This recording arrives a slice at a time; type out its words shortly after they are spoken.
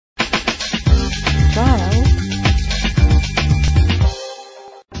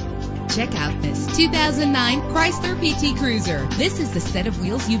Check out this 2009 Chrysler PT Cruiser. This is the set of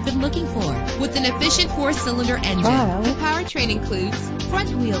wheels you've been looking for, with an efficient 4-cylinder engine. The powertrain includes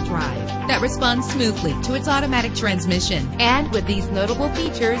front-wheel drive that responds smoothly to its automatic transmission. And with these notable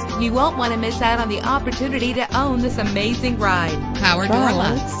features, you won't want to miss out on the opportunity to own this amazing ride. Power door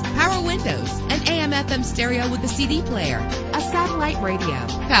locks, power windows, an AM/FM stereo with a CD player, a satellite radio,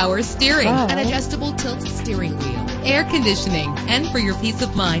 power steering, an adjustable tilt steering wheel, air conditioning. And for your peace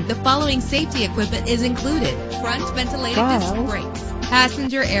of mind, the following safety equipment is included: front ventilated disc brakes,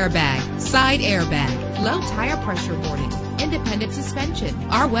 passenger airbag, side airbag, low tire pressure warning, independent suspension.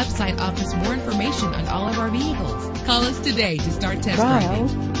 Our website offers more information on all of our vehicles. Call us today to start test driving.